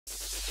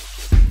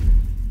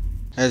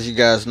As you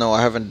guys know,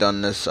 I haven't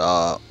done this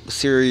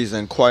series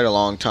in quite a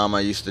long time.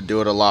 I used to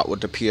do it a lot with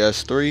the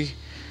PS3.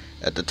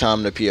 At the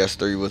time, the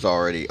PS3 was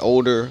already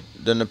older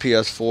than the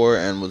PS4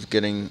 and was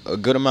getting a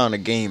good amount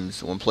of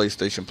games when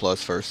PlayStation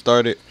Plus first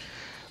started.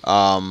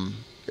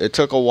 It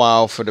took a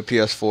while for the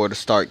PS4 to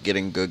start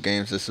getting good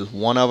games. This is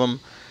one of them.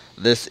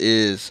 This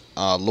is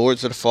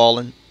Lords of the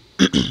Fallen.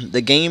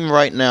 The game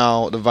right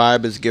now, the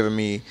vibe is giving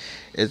me,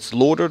 it's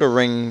Lord of the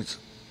Rings,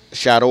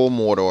 Shadow of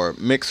Mordor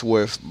mixed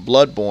with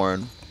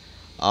Bloodborne,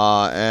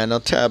 and a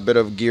tad bit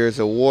of Gears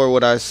of War,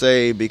 would I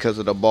say, because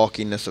of the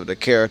bulkiness of the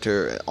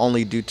character,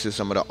 only due to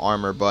some of the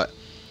armor. But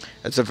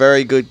it's a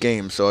very good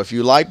game. So if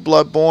you like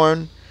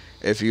Bloodborne,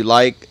 if you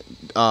like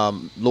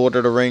Lord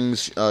of the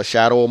Rings,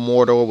 Shadow of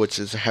Mordor, which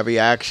is heavy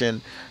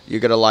action, you're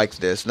gonna like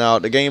this. Now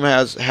the game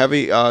has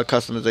heavy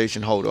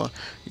customization. Hold on,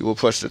 you will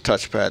push the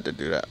touchpad to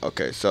do that.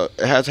 Okay, so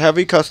it has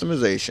heavy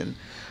customization.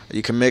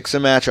 You can mix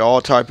and match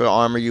all type of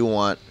armor you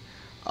want.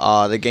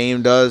 The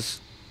game does,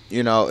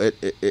 you know,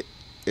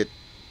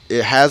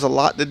 it has a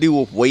lot to do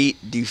with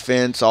weight,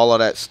 defense, all of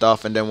that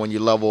stuff. And then when you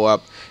level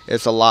up,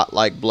 it's a lot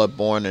like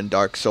Bloodborne and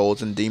Dark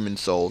Souls and Demon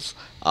Souls,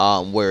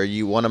 where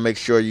you want to make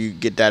sure you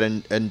get that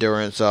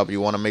endurance up.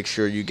 You want to make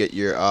sure you get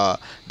your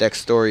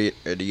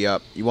dexterity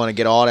up. You want to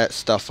get all that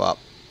stuff up.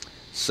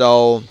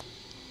 So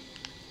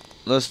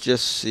let's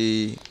just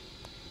see.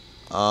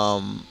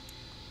 The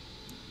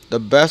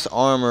best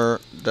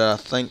armor that I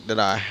think that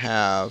I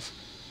have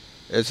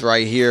is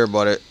right here,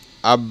 but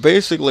I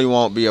basically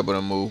won't be able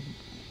to move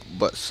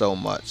but so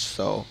much.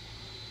 So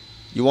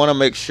you want to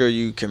make sure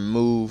you can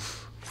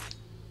move.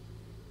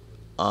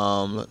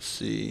 Let's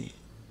see.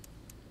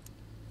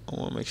 I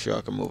want to make sure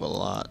I can move a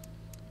lot.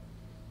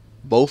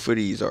 Both of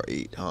these are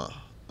 8, huh?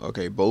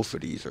 Okay, both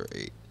of these are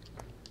 8.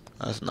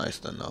 That's nice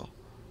to know.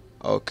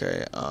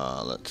 Okay,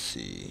 let's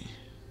see.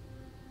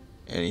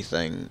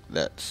 Anything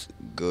that's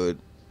good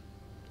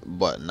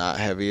but not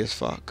heavy as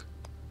fuck.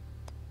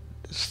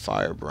 This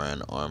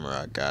firebrand armor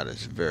I got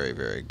is very,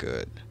 very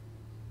good.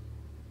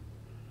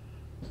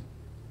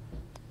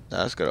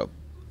 That's gonna.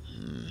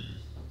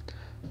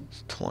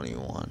 It's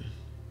 21.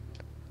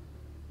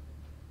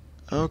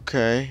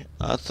 Okay,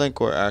 I think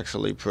we're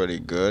actually pretty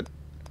good.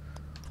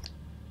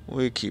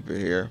 We keep it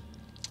here.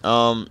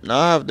 Now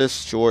I have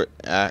this short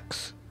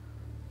axe,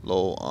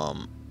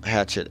 little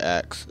hatchet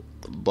axe,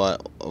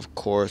 but of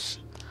course,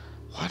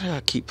 why did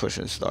I keep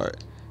pushing start?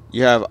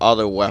 You have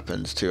other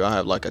weapons too. I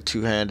have like a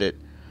two-handed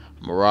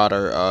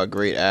marauder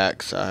great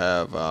axe. I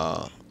have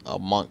a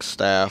monk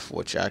staff,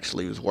 which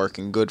actually was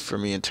working good for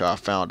me until I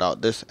found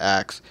out this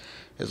axe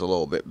is a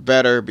little bit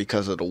better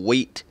because of the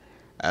weight,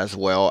 as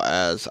well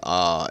as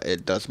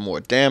it does more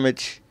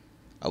damage.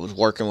 I was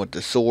working with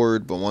the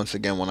sword, but once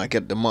again, when I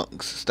get the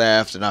monk's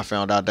staff, then I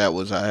found out that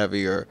was a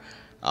heavier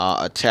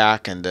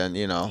attack, and then,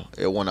 you know,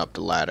 it went up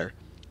the ladder.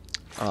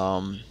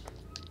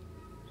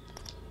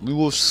 We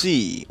will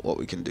see what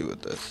we can do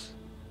with this.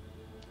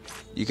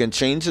 You can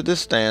change the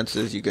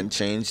stances, you can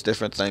change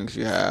different things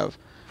you have.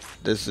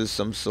 This is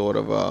some sort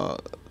of a,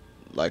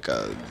 like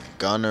a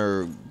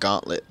gunner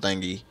gauntlet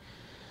thingy.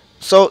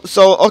 So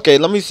okay,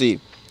 let me see.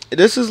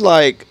 This is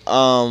like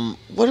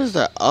what is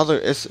that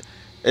other?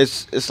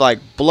 It's like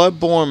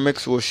Bloodborne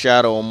mixed with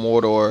Shadow of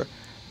Mordor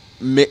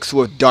mixed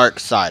with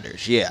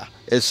Darksiders. Yeah,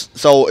 it's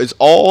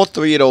all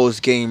three of those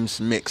games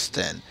mixed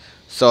in.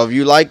 So if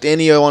you liked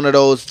any one of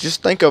those,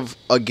 just think of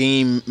a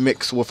game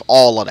mixed with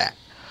all of that.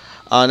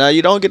 Now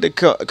you don't get to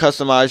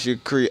customize your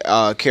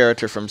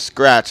character from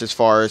scratch as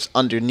far as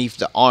underneath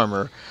the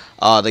armor.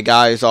 The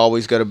guy is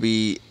always gonna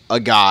be a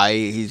guy.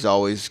 He's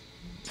always,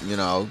 you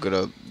know,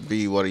 gonna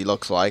be what he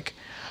looks like.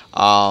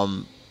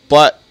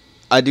 But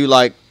I do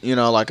like, you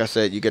know, like I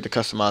said, you get to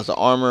customize the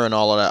armor and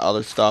all of that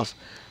other stuff.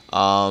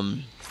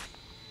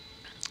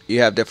 You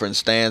have different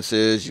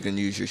stances. You can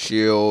use your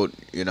shield.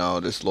 You know,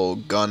 this little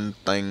gun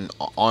thing,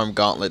 arm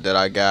gauntlet that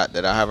I got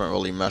that I haven't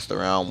really messed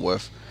around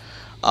with.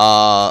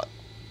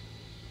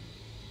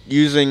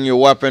 Using your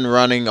weapon,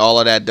 running, all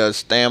of that does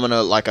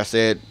stamina. Like I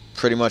said,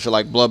 pretty much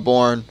like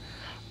Bloodborne.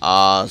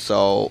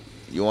 So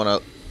you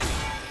want to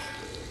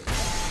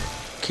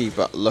keep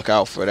a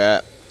lookout for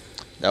that.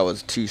 That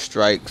was 2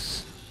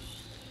 strikes.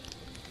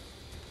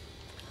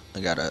 I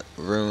got a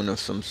rune of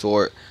some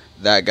sort.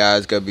 That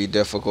guy's gonna be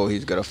difficult.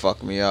 He's gonna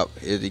fuck me up.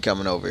 Is he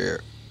coming over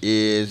here?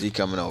 Is he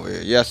coming over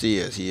here? Yes, he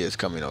is. He is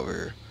coming over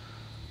here.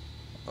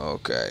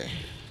 Okay.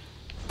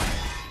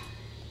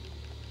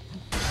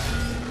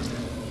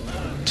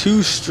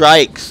 2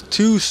 strikes.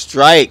 2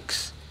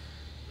 strikes.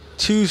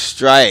 2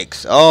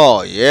 strikes.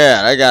 Oh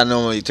yeah, that guy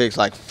normally takes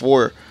like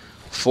four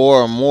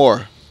or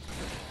more.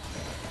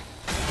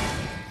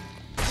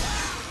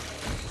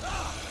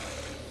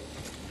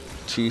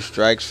 2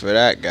 strikes for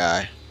that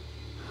guy.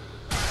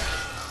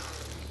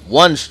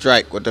 1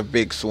 strike with a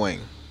big swing.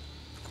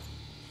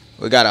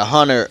 We got a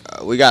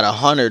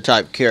hunter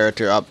type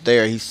character up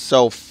there. He's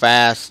so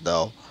fast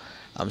though.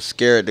 I'm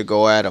scared to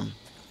go at him.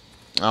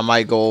 I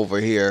might go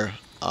over here.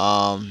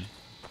 Now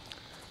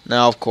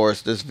Now, of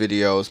course, this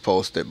video is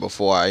posted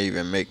before I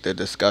even make the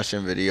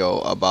discussion video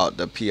about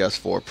the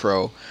PS4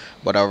 Pro,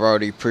 but I've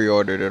already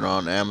pre-ordered it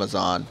on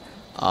Amazon.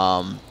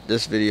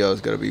 This video is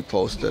going to be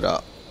posted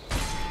up.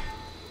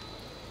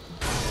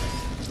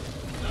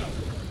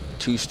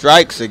 2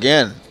 strikes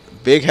again.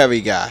 Big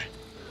heavy guy.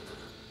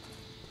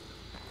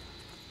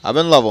 I've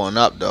been leveling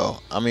up though.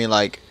 I mean,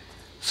 like,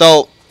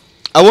 so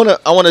I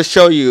wanna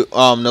show you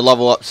the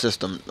level up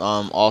system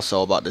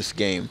also about this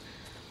game.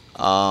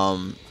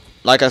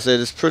 Like I said,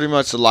 it's pretty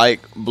much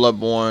like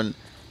Bloodborne.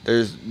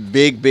 There's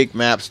big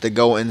maps that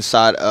go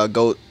inside,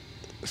 go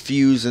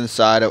fuse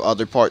inside of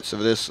other parts of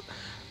this.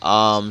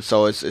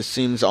 So it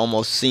seems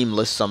almost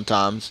seamless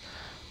sometimes.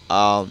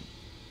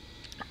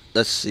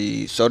 Let's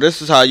see. So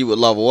this is how you would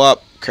level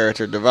up.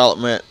 Character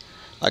development.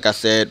 Like I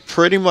said,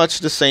 pretty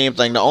much the same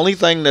thing. The only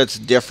thing that's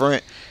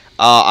different,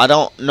 I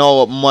don't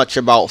know much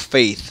about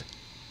Faith,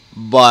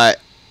 but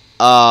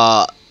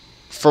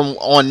from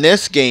on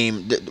this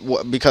game,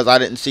 because I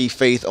didn't see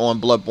Faith on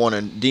Bloodborne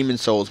and Demon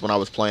Souls when I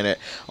was playing it,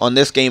 on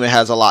this game it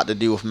has a lot to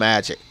do with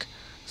magic.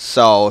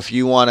 So if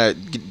you want to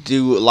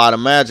do a lot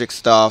of magic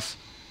stuff,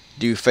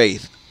 do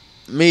Faith.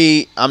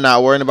 Me, I'm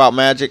not worrying about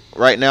magic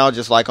right now,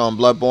 just like on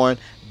Bloodborne.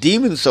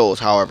 Demon Souls,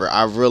 however,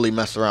 I really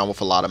messed around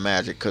with a lot of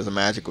magic because the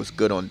magic was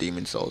good on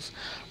Demon Souls.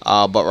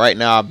 But right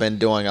now I've been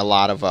doing a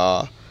lot of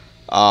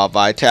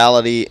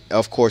vitality.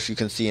 Of course, you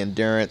can see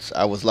endurance.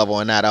 I was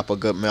leveling that up a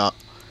good amount.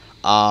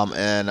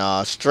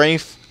 And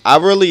strength, I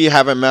really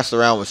haven't messed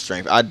around with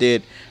strength. I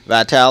did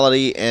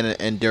vitality and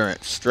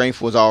endurance.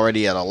 Strength was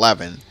already at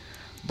 11.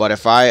 But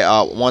if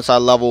I once I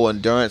level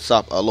endurance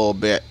up a little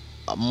bit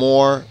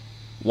more,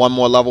 one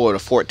more level to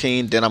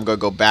 14, then I'm gonna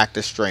go back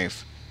to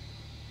strength.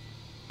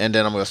 And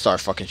then I'm going to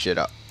start fucking shit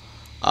up.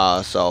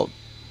 So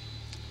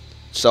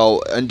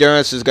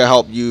endurance is going to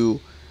help you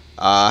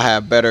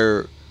have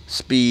better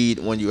speed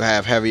when you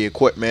have heavy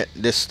equipment.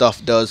 This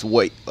stuff does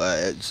weight.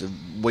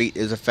 Weight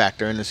is a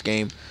factor in this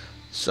game.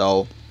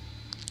 So,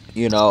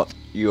 you know,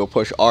 you'll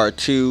push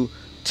R2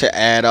 to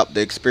add up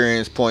the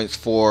experience points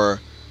for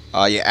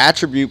your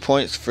attribute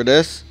points for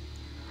this.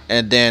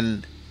 And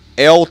then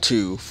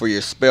L2 for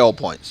your spell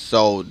points.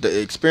 So the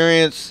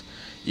experience,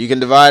 you can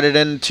divide it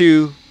into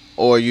 2.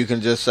 Or you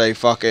can just say,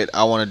 fuck it,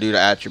 I want to do the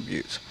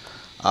attributes.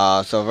 So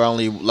I've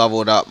only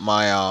leveled up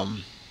my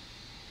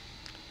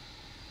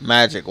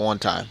magic one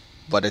time.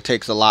 But it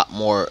takes a lot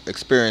more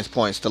experience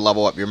points to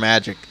level up your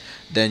magic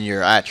than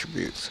your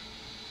attributes.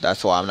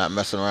 That's why I'm not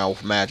messing around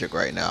with magic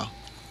right now.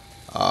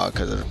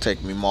 Because it'll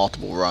take me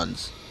multiple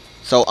runs.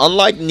 So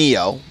unlike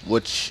Neo,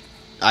 which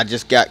I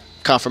just got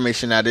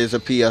confirmation that is a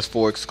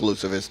PS4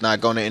 exclusive. It's not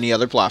going to any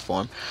other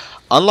platform.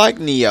 Unlike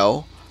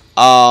Neo,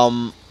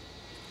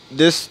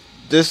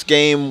 this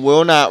game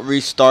will not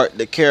restart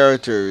the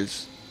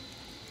characters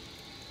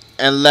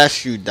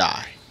unless you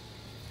die.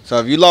 So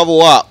if you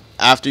level up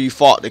after you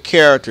fought the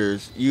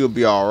characters, you'll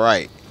be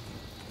alright.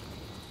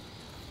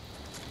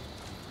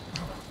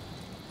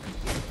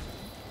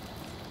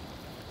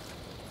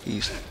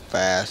 He's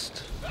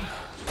fast.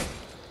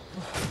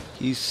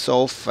 He's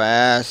so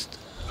fast.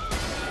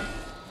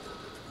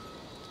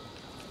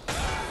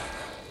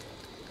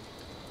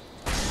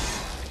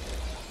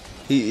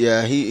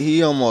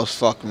 He almost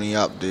fucked me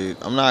up, dude.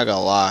 I'm not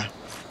gonna lie.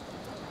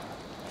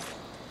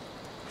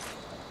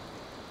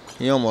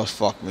 He almost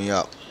fucked me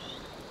up.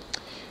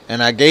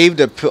 And I gave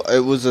it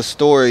was a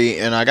story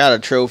and I got a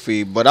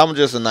trophy, but I'm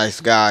just a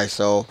nice guy,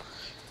 so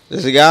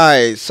there's a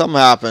guy, something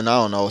happened,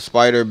 I don't know, a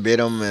spider bit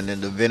him and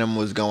then the venom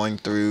was going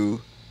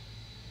through.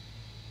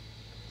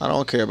 I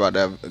don't care about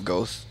that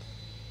ghost.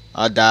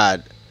 I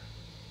died.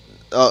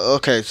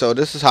 Okay, so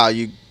this is how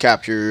you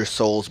capture your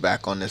souls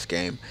back on this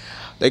game.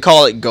 They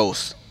call it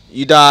ghost.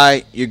 You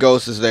die, your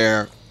ghost is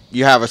there.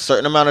 You have a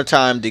certain amount of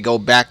time to go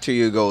back to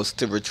your ghost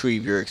to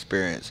retrieve your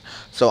experience.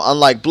 So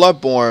unlike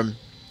Bloodborne,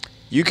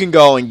 you can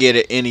go and get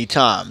it any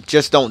time.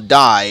 Just don't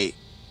die,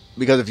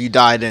 because if you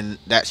die, then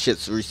that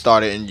shit's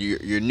restarted in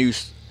your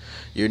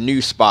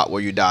new spot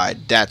where you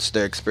died. That's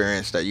the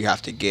experience that you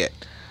have to get.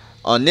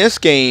 On this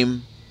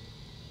game,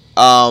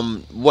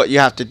 what you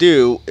have to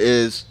do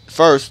is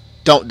first,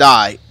 don't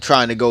die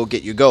trying to go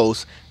get your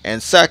ghost,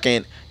 and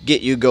second,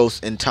 get your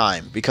ghost in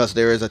time, because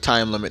there is a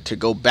time limit to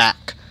go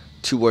back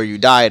to where you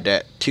died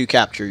at to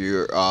capture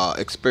your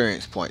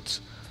experience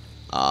points.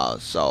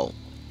 So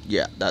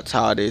yeah, that's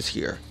how it is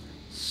here.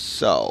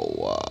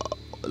 So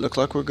it looks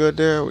like we're good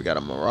there. We got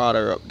a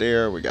marauder up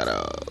there. We got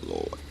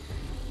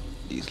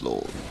these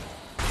little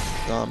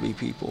zombie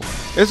people.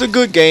 It's a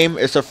good game.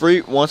 It's a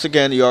free, once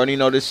again, you already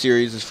know this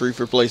series is free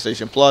for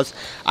PlayStation Plus.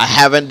 I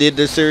haven't did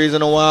this series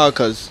in a while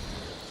because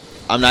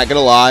I'm not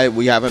gonna lie,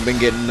 we haven't been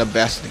getting the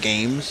best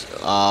games,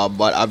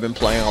 but I've been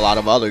playing a lot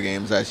of other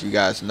games, as you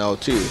guys know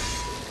too,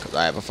 because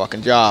I have a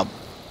fucking job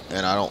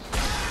and I don't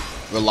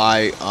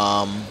rely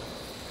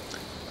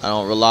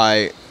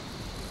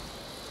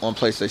on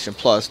PlayStation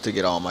Plus to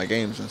get all my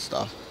games and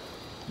stuff.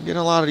 I'm getting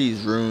a lot of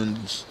these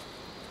runes.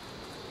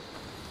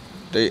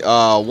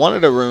 One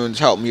of the runes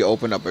helped me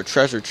open up a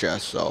treasure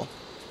chest, so I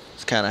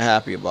was kind of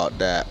happy about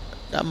that.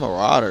 That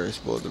Marauder is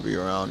supposed to be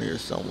around here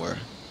somewhere.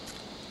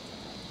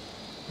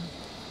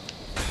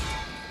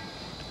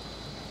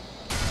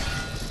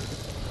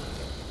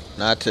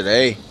 Not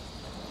today.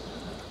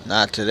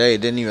 Not today.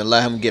 Didn't even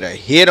let him get a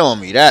hit on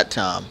me that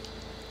time.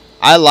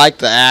 I like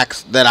the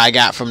axe that I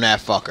got from that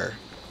fucker.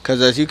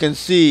 Because as you can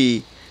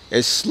see,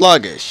 it's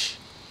sluggish.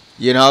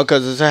 You know,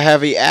 because it's a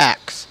heavy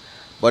axe.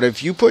 But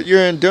if you put your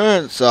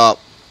endurance up,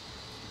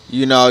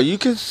 you know, you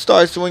can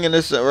start swinging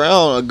this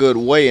around a good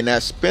way. And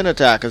that spin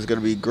attack is going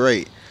to be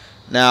great.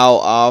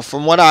 Now,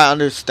 from what I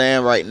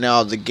understand right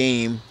now of the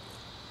game,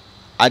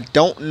 I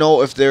don't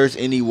know if there's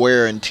any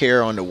wear and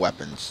tear on the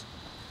weapons.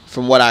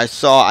 From what I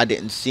saw, I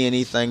didn't see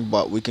anything,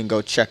 but we can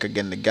go check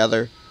again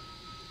together.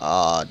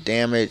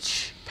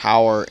 Damage,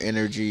 power,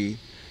 energy.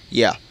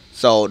 Yeah,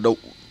 so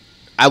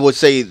I would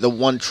say the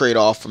one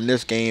trade-off from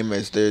this game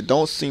is there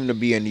don't seem to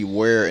be any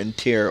wear and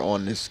tear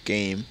on this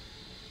game.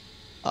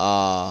 They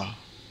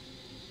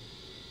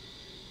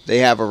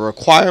have a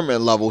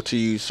requirement level to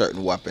use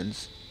certain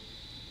weapons.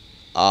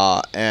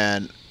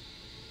 And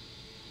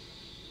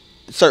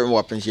certain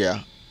weapons,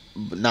 yeah,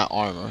 but not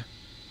armor.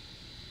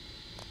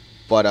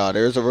 But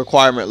there's a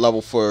requirement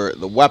level for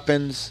the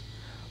weapons,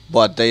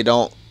 but they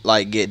don't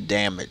like get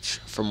damage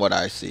from what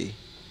I see.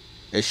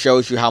 It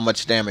shows you how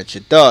much damage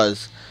it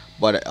does,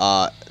 but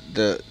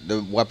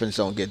the weapons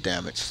don't get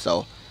damaged.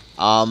 So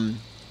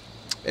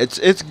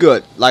it's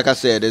good. Like I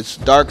said, it's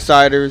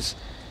Darksiders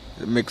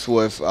mixed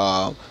with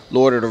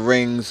Lord of the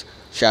Rings,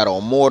 Shadow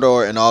of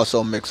Mordor, and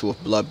also mixed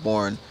with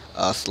Bloodborne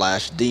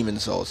 / Demon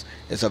Souls.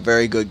 It's a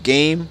very good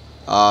game.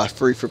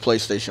 Free for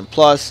PlayStation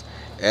Plus.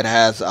 It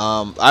has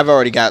I've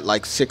already got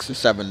like 6 or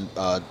 7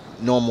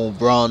 normal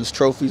bronze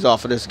trophies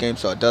off of this game,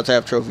 so it does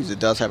have trophies. It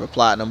does have a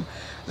platinum.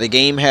 The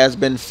game has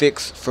been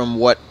fixed from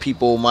what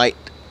people might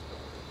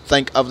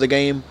think of the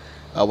game.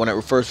 When it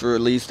was first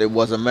released, it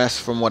was a mess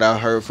from what I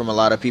heard from a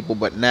lot of people,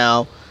 but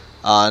now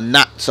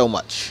not so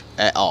much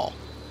at all.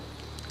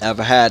 I've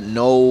had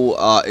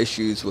no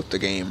issues with the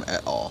game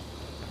at all.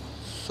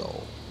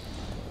 So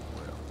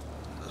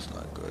that's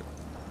not good.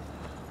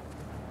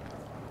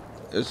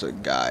 There's a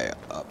guy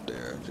up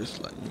there,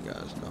 just letting you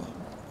guys know.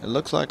 It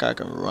looks like I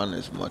can run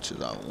as much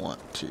as I want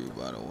to,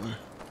 by the way.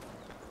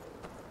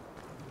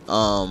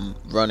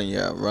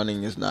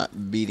 Running is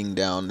not beating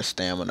down the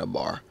stamina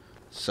bar.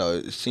 So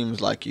it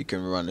seems like you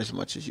can run as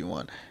much as you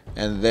want.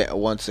 And then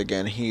once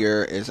again,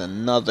 here is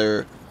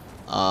another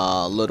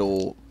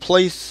little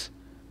place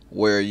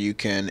where you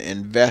can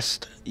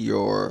invest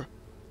your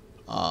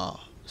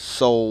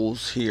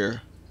souls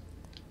here.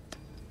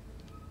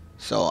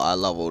 So I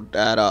leveled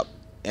that up.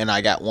 And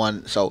I got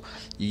one. So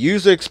you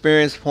use the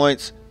experience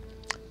points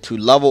to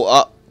level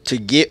up to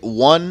get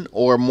 1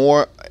 or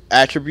more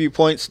attribute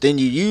points. Then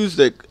you use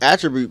the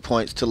attribute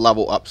points to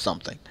level up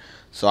something.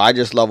 So I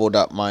just leveled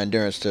up my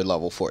endurance to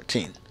level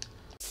 14.